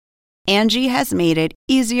Angie has made it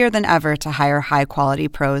easier than ever to hire high-quality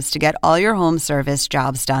pros to get all your home service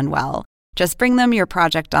jobs done well. Just bring them your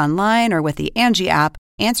project online or with the Angie app,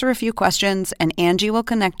 answer a few questions, and Angie will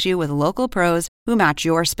connect you with local pros who match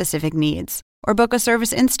your specific needs. Or book a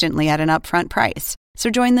service instantly at an upfront price. So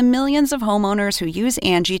join the millions of homeowners who use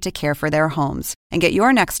Angie to care for their homes and get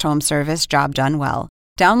your next home service job done well.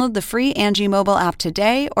 Download the free Angie mobile app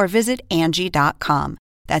today or visit Angie.com.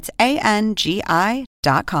 That's ANGI.com.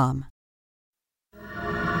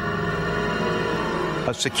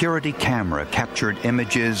 A security camera captured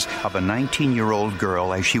images of a 19-year-old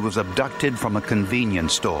girl as she was abducted from a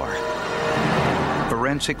convenience store.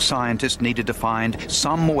 Forensic scientists needed to find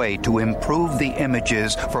some way to improve the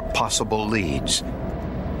images for possible leads.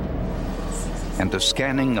 And the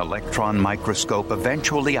scanning electron microscope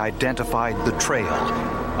eventually identified the trail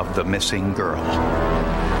of the missing girl.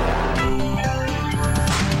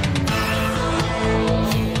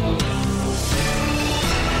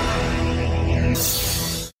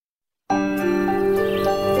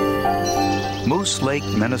 Moose Lake,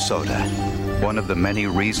 Minnesota, one of the many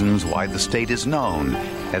reasons why the state is known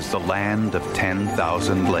as the land of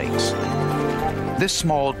 10,000 lakes. This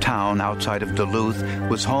small town outside of Duluth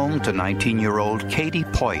was home to 19-year-old Katie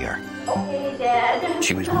Poyer. Hey, Dad.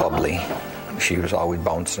 She was bubbly. She was always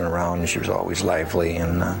bouncing around. She was always lively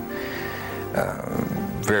and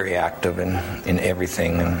very active in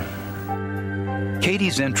everything.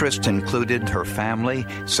 Katie's interests included her family,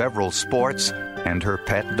 several sports, and her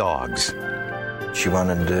pet dogs. She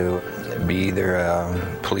wanted to be either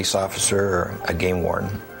a police officer or a game warden.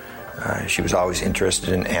 She was always interested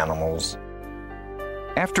in animals.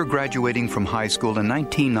 After graduating from high school in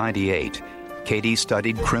 1998, Katie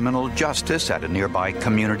studied criminal justice at a nearby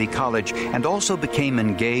community college and also became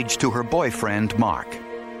engaged to her boyfriend, Mark.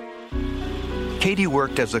 Katie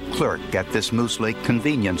worked as a clerk at this Moose Lake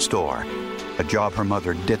convenience store, a job her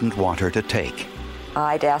mother didn't want her to take.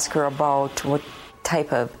 I'd ask her about what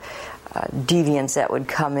type of deviants that would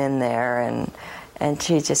come in there, and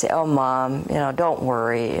she'd just say, "Oh, Mom, don't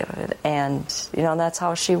worry." And that's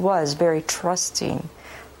how she was, very trusting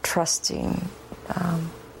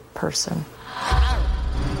person.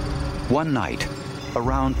 One night,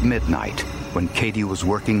 around midnight, when Katie was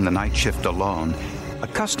working the night shift alone, a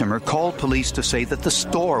customer called police to say that the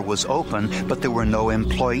store was open, but there were no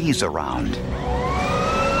employees around.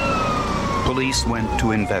 Police went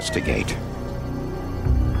to investigate.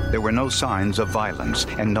 There were no signs of violence,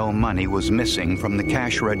 and no money was missing from the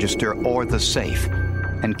cash register or the safe,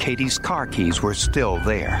 and Katie's car keys were still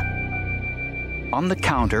there. On the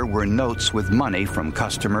counter were notes with money from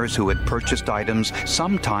customers who had purchased items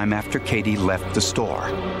sometime after Katie left the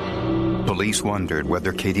store. Police wondered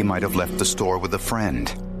whether Katie might have left the store with a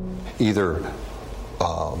friend. Either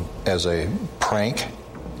as a prank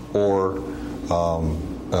or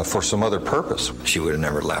for some other purpose. She would have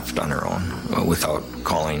never left on her own without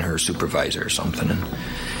calling her supervisor or something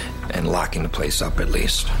and locking the place up at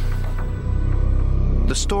least.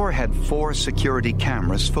 The store had 4 security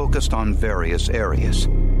cameras focused on various areas.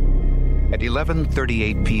 At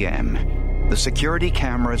 11:38 p.m., the security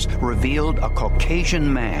cameras revealed a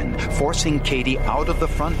Caucasian man forcing Katie out of the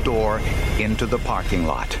front door into the parking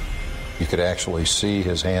lot. You could actually see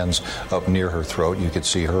his hands up near her throat. You could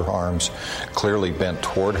see her arms clearly bent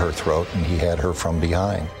toward her throat, and he had her from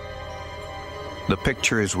behind. The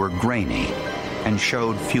pictures were grainy and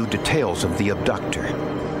showed few details of the abductor.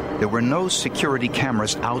 There were no security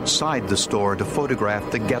cameras outside the store to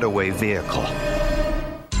photograph the getaway vehicle.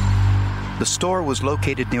 The store was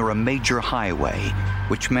located near a major highway,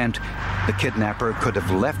 which meant the kidnapper could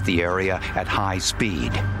have left the area at high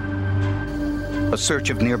speed. A search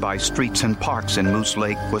of nearby streets and parks in Moose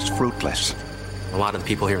Lake was fruitless. A lot of the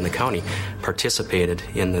people here in the county participated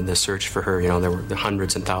in the search for her. There were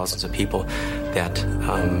hundreds and thousands of people that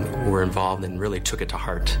were involved and really took it to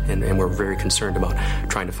heart and were very concerned about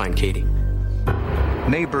trying to find Katie.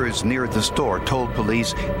 Neighbors near the store told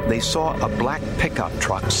police they saw a black pickup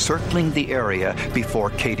truck circling the area before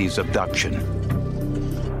Katie's abduction.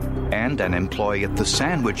 And an employee at the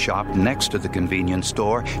sandwich shop next to the convenience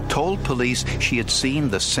store told police she had seen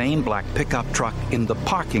the same black pickup truck in the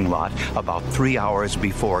parking lot about 3 hours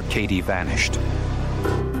before Katie vanished.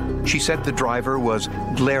 She said the driver was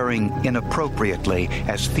glaring inappropriately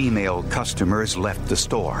as female customers left the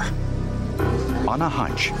store. On a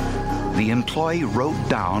hunch, the employee wrote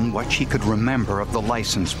down what she could remember of the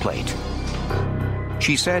license plate.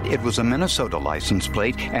 She said it was a Minnesota license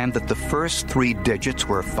plate and that the first 3 digits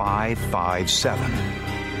were 557.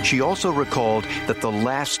 She also recalled that the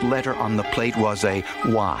last letter on the plate was a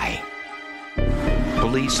Y.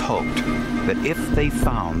 Police hoped that if they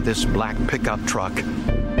found this black pickup truck,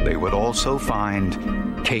 they would also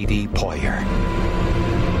find Katie Poyer.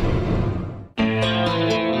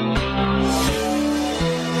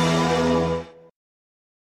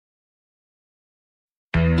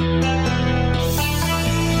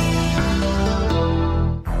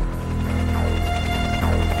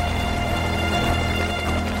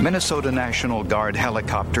 Minnesota National Guard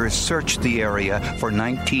helicopters searched the area for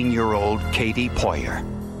 19-year-old Katie Poyer.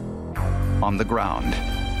 On the ground,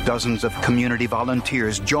 dozens of community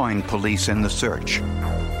volunteers joined police in the search.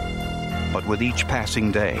 But with each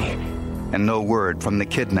passing day, and no word from the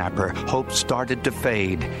kidnapper, hope started to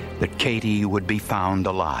fade that Katie would be found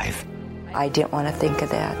alive. I didn't want to think of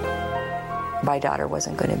that. My daughter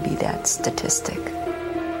wasn't going to be that statistic.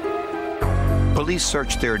 Police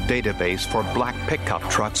searched their database for black pickup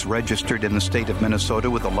trucks registered in the state of Minnesota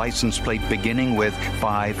with a license plate beginning with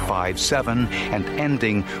 557 and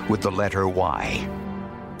ending with the letter Y.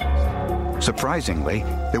 Surprisingly,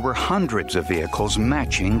 there were hundreds of vehicles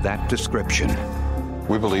matching that description.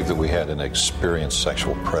 We believe that we had an experienced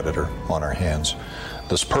sexual predator on our hands.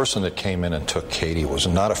 This person that came in and took Katie was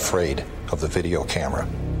not afraid of the video camera.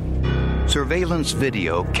 Surveillance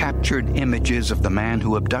video captured images of the man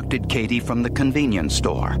who abducted Katie from the convenience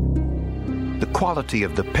store. The quality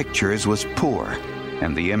of the pictures was poor,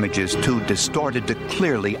 and the images too distorted to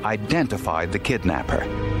clearly identify the kidnapper.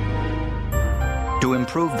 To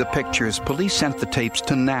improve the pictures, police sent the tapes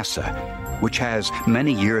to NASA, which has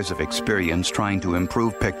many years of experience trying to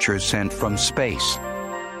improve pictures sent from space.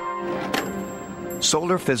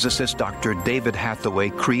 Solar physicist Dr. David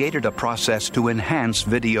Hathaway created a process to enhance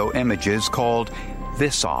video images called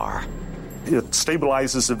VISAR. It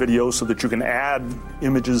stabilizes the video so that you can add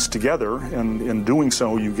images together, and in doing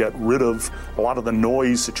so, you get rid of a lot of the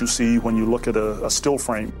noise that you see when you look at a still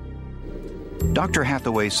frame. Dr.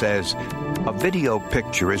 Hathaway says a video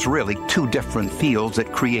picture is really two different fields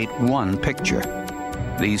that create one picture.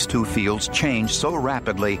 These two fields change so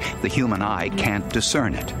rapidly the human eye can't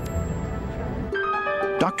discern it.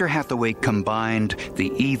 Dr. Hathaway combined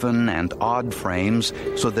the even and odd frames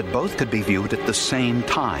so that both could be viewed at the same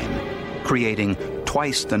time, creating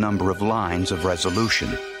twice the number of lines of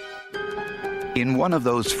resolution. In one of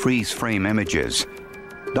those freeze frame images,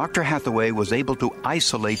 Dr. Hathaway was able to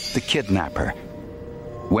isolate the kidnapper.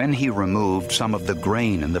 When he removed some of the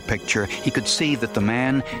grain in the picture, he could see that the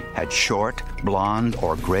man had short, blonde,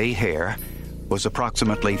 or gray hair, was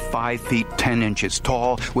approximately 5 feet 10 inches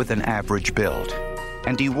tall with an average build.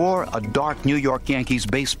 And he wore a dark New York Yankees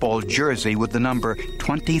baseball jersey with the number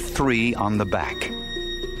 23 on the back.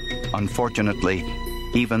 Unfortunately,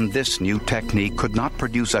 even this new technique could not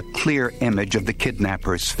produce a clear image of the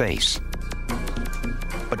kidnapper's face.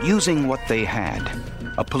 But using what they had,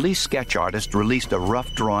 a police sketch artist released a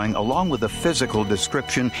rough drawing along with a physical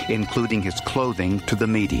description, including his clothing, to the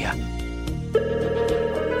media.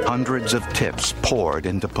 Hundreds of tips poured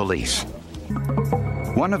into police.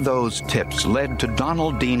 One of those tips led to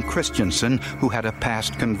Donald Dean Christensen, who had a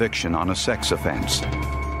past conviction on a sex offense.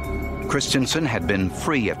 Christensen had been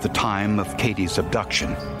free at the time of Katie's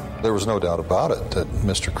abduction. There was no doubt about it that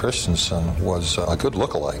Mr. Christensen was a good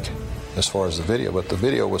lookalike as far as the video, but the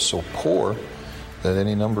video was so poor that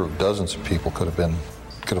any number of dozens of people could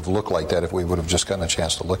have looked like that if we would have just gotten a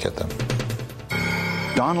chance to look at them.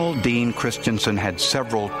 Donald Dean Christensen had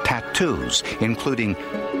several tattoos, including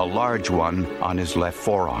a large one on his left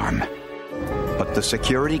forearm. But the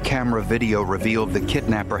security camera video revealed the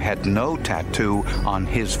kidnapper had no tattoo on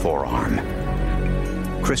his forearm.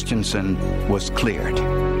 Christensen was cleared.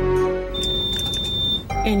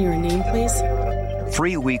 And your name, please?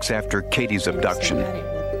 3 weeks after Katie's abduction,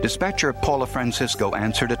 dispatcher Paula Francisco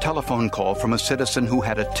answered a telephone call from a citizen who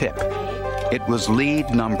had a tip. It was lead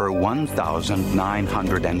number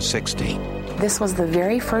 1960. This was the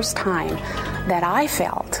very first time that I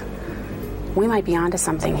felt we might be onto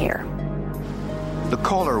something here. The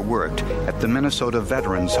caller worked at the Minnesota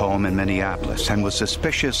Veterans Home in Minneapolis and was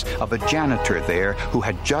suspicious of a janitor there who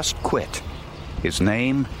had just quit. His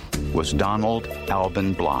name was Donald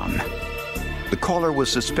Alban Blom. The caller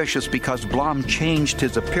was suspicious because Blom changed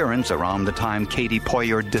his appearance around the time Katie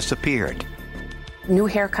Poyer disappeared. New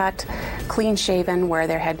haircut, clean shaven where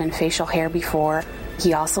there had been facial hair before.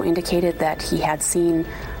 He also indicated that he had seen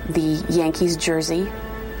the Yankees jersey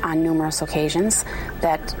on numerous occasions,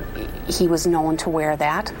 that he was known to wear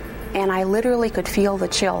that. And I literally could feel the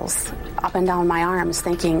chills up and down my arms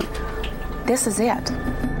thinking, this is it.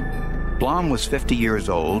 Blom was 50 years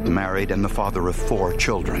old, married, and the father of 4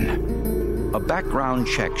 children. A background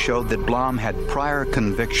check showed that Blom had prior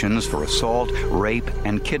convictions for assault, rape,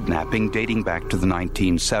 and kidnapping dating back to the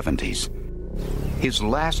 1970s. His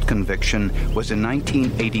last conviction was in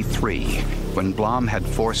 1983, when Blom had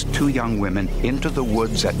forced 2 young women into the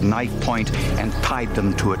woods at knife point and tied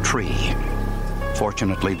them to a tree.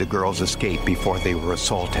 Fortunately, the girls escaped before they were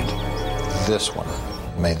assaulted. This one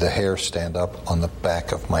made the hair stand up on the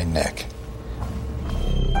back of my neck.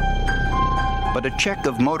 But a check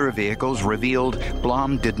of motor vehicles revealed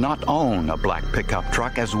Blom did not own a black pickup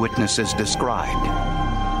truck as witnesses described.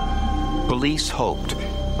 Police hoped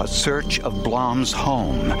a search of Blom's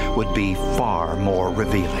home would be far more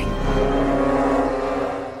revealing.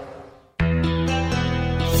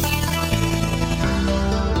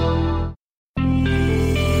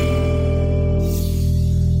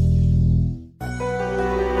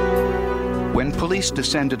 When police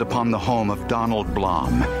descended upon the home of Donald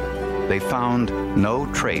Blom, they found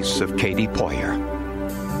no trace of Katie Poyer.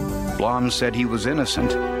 Blom said he was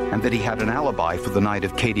innocent and that he had an alibi for the night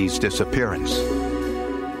of Katie's disappearance.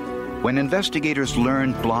 When investigators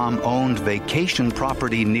learned Blom owned vacation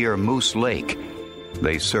property near Moose Lake,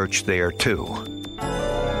 they searched there too.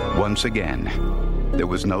 Once again, there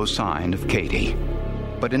was no sign of Katie.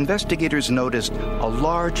 But investigators noticed a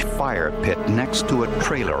large fire pit next to a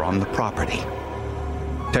trailer on the property.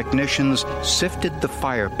 Technicians sifted the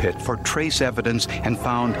fire pit for trace evidence and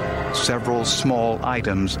found several small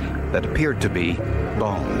items that appeared to be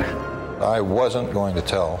bone. I wasn't going to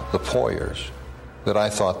tell the Poyers that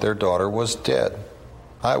I thought their daughter was dead.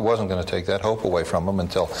 I wasn't going to take that hope away from them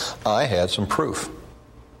until I had some proof.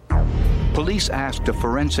 Police asked a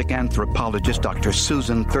forensic anthropologist, Dr.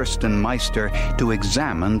 Susan Thurston Meister, to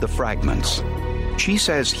examine the fragments. She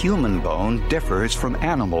says human bone differs from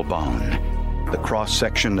animal bone. The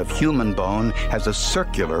cross-section of human bone has a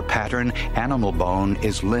circular pattern. Animal bone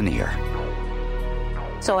is linear.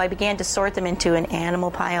 So I began to sort them into an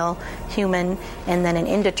animal pile, human, and then an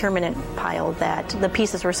indeterminate pile that the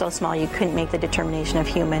pieces were so small you couldn't make the determination of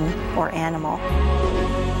human or animal.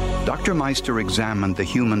 Dr. Meister examined the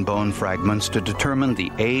human bone fragments to determine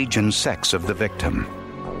the age and sex of the victim.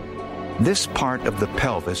 This part of the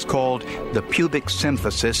pelvis, called the pubic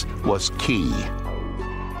symphysis, was key.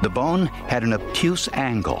 The bone had an obtuse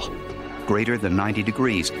angle, greater than 90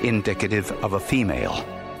 degrees, indicative of a female.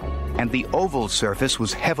 And the oval surface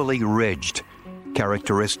was heavily ridged,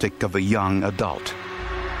 characteristic of a young adult.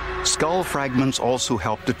 Skull fragments also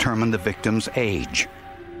helped determine the victim's age.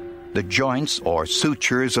 The joints or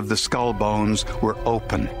sutures of the skull bones were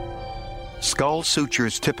open. Skull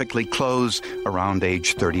sutures typically close around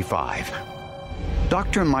age 35.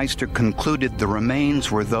 Dr. Meister concluded the remains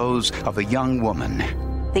were those of a young woman.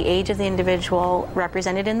 The age of the individual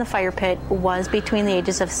represented in the fire pit was between the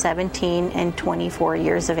ages of 17 and 24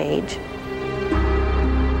 years of age.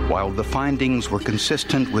 While the findings were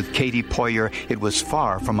consistent with Katie Poyer, it was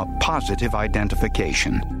far from a positive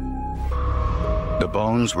identification. The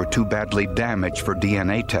bones were too badly damaged for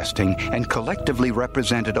DNA testing and collectively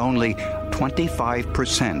represented only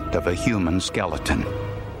 25% of a human skeleton.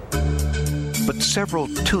 But several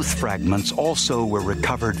tooth fragments also were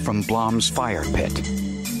recovered from Blom's fire pit.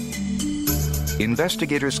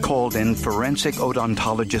 Investigators called in forensic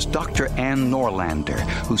odontologist Dr. Ann Norlander,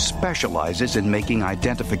 who specializes in making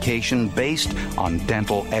identification based on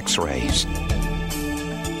dental x-rays.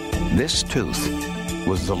 This tooth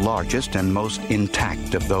was the largest and most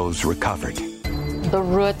intact of those recovered. The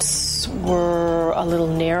roots were a little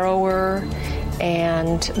narrower,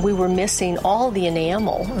 and we were missing all the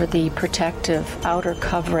enamel, or the protective outer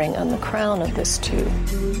covering on the crown of this tooth.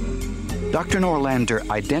 Dr. Norlander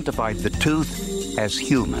identified the tooth as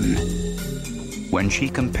human. When she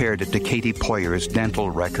compared it to Katie Poyer's dental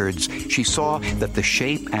records, she saw that the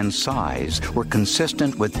shape and size were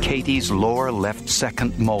consistent with Katie's lower left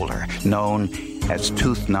second molar, known as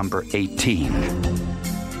tooth number 18.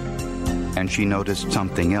 And she noticed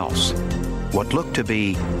something else, what looked to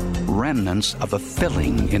be remnants of a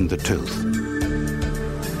filling in the tooth.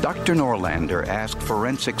 Dr. Norlander asked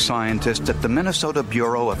forensic scientists at the Minnesota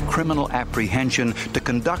Bureau of Criminal Apprehension to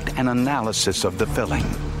conduct an analysis of the filling.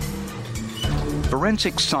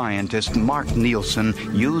 Forensic scientist Mark Nielsen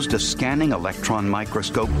used a scanning electron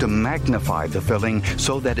microscope to magnify the filling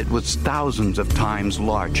so that it was thousands of times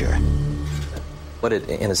larger. What it,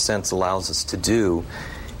 in a sense, allows us to do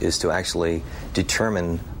is to actually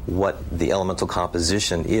determine what the elemental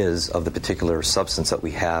composition is of the particular substance that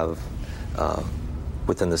we have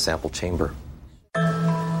within the sample chamber.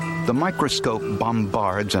 The microscope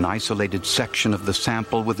bombards an isolated section of the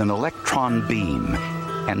sample with an electron beam,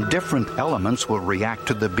 and different elements will react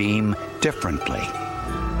to the beam differently.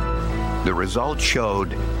 The results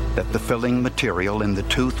showed that the filling material in the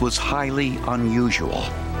tooth was highly unusual.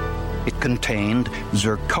 It contained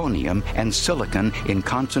zirconium and silicon in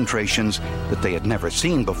concentrations that they had never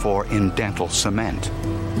seen before in dental cement.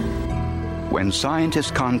 When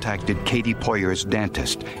scientists contacted Katie Poyer's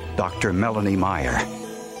dentist, Dr. Melanie Meyer,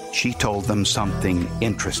 she told them something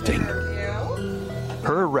interesting.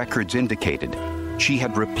 Her records indicated she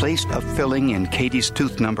had replaced a filling in Katie's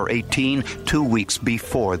tooth number 18 2 weeks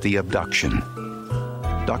before the abduction.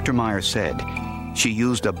 Dr. Meyer said she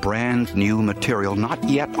used a brand new material not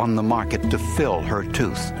yet on the market to fill her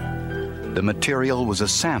tooth. The material was a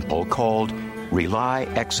sample called Rely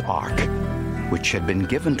X-Arc, which had been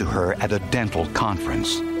given to her at a dental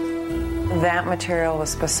conference. That material was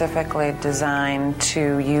specifically designed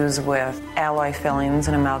to use with alloy fillings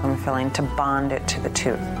and amalgam filling to bond it to the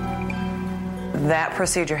tooth. That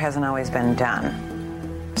procedure hasn't always been done,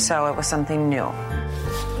 so it was something new.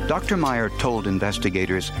 Dr. Meyer told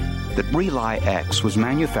investigators that Rely X was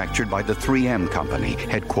manufactured by the 3M company,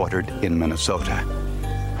 headquartered in Minnesota.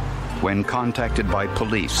 When contacted by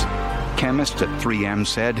police, chemists at 3M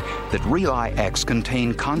said that Rely X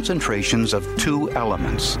contained concentrations of two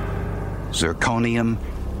elements, zirconium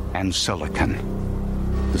and silicon.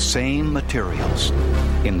 The same materials,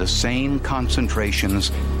 in the same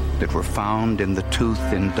concentrations that were found in the tooth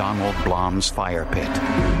in Donald Blom's fire pit.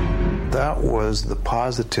 That was the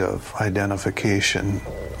positive identification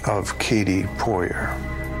of Katie Poyer.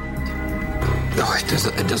 No,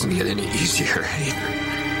 it doesn't get any easier.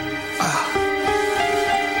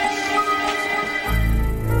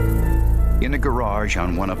 In a garage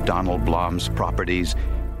on one of Donald Blom's properties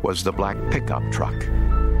was the black pickup truck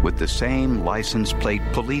with the same license plate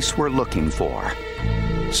police were looking for.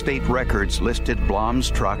 State records listed Blom's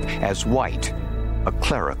truck as white, a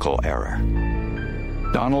clerical error.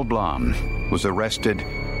 Donald Blom was arrested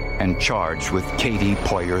and charged with Katie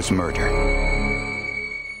Poyer's murder.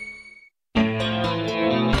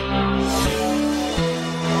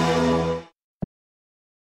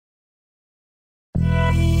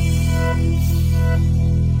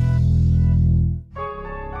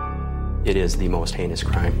 It is the most heinous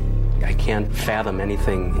crime. I can't fathom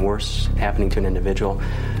anything worse happening to an individual,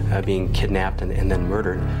 being kidnapped and then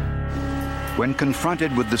murdered. When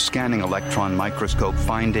confronted with the scanning electron microscope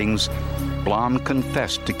findings, Blom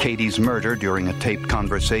confessed to Katie's murder during a taped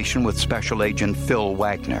conversation with Special Agent Phil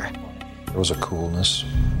Wagner. There was a coolness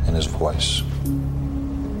in his voice.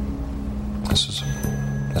 This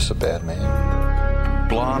is a bad man.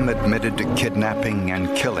 Blom admitted to kidnapping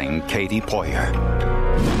and killing Katie Poyer.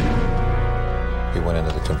 He went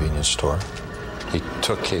into the convenience store. He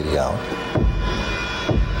took Katie out.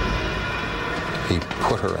 He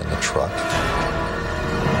put her in the truck.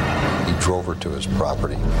 He drove her to his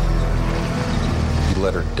property. He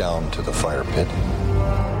led her down to the fire pit.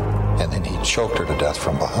 And then he choked her to death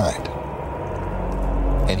from behind.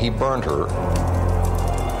 And he burned her.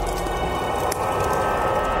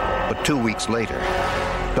 But 2 weeks later,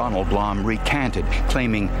 Donald Blom recanted,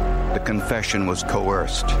 claiming the confession was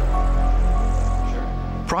coerced.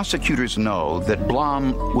 Prosecutors know that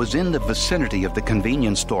Blom was in the vicinity of the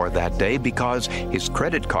convenience store that day because his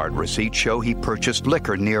credit card receipts show he purchased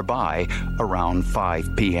liquor nearby around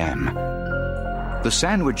 5 p.m. The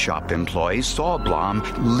sandwich shop employees saw Blom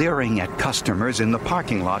leering at customers in the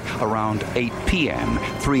parking lot around 8 p.m.,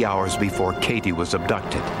 3 hours before Katie was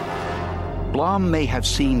abducted. Blom may have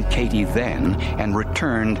seen Katie then and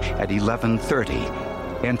returned at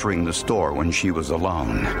 11:30, entering the store when she was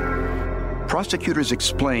alone. Prosecutors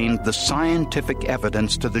explained the scientific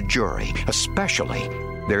evidence to the jury, especially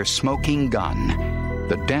their smoking gun,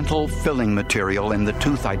 the dental filling material in the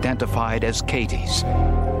tooth identified as Katie's,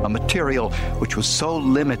 a material which was so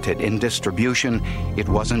limited in distribution it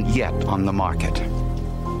wasn't yet on the market.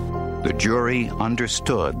 The jury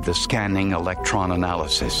understood the scanning electron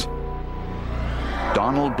analysis.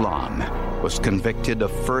 Donald Blom was convicted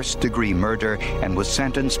of first-degree murder and was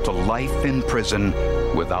sentenced to life in prison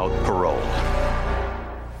without parole.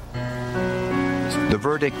 The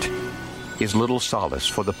verdict is little solace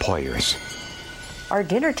for the Poyers. Our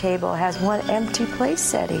dinner table has one empty place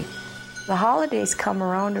setting. The holidays come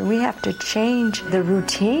around and we have to change the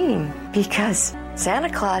routine because Santa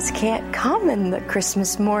Claus can't come in the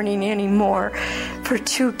Christmas morning anymore for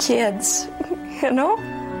 2 kids, you know?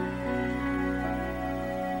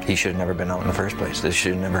 He should have never been out in the first place. This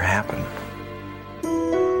should have never happened.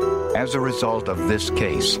 As a result of this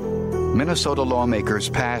case, Minnesota lawmakers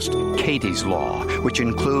passed Katie's Law, which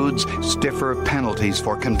includes stiffer penalties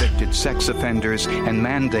for convicted sex offenders and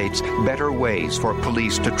mandates better ways for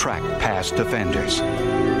police to track past offenders.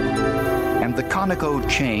 And And the Conoco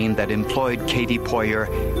chain that employed Katie Poyer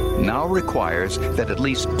now requires that at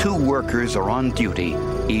least 2 workers are on duty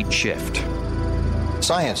each shift.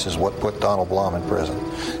 Science is what put Donald Blom in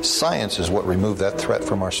prison. Science is what removed that threat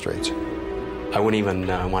from our streets. I wouldn't even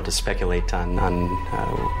want to speculate on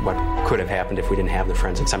what could have happened if we didn't have the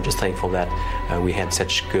forensics. I'm just thankful that we had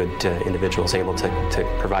such good individuals able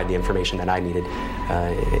to provide the information that I needed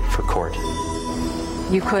for court.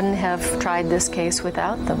 You couldn't have tried this case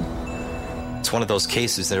without them. It's one of those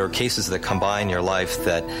cases. There are cases that come by in your life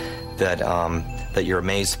that you're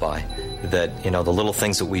amazed by. That, you know, the little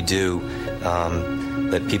things that we do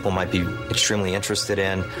that people might be extremely interested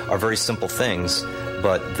in are very simple things.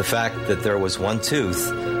 But the fact that there was one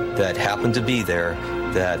tooth that happened to be there,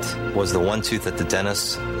 that was the one tooth that the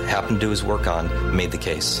dentist happened to do his work on, made the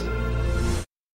case.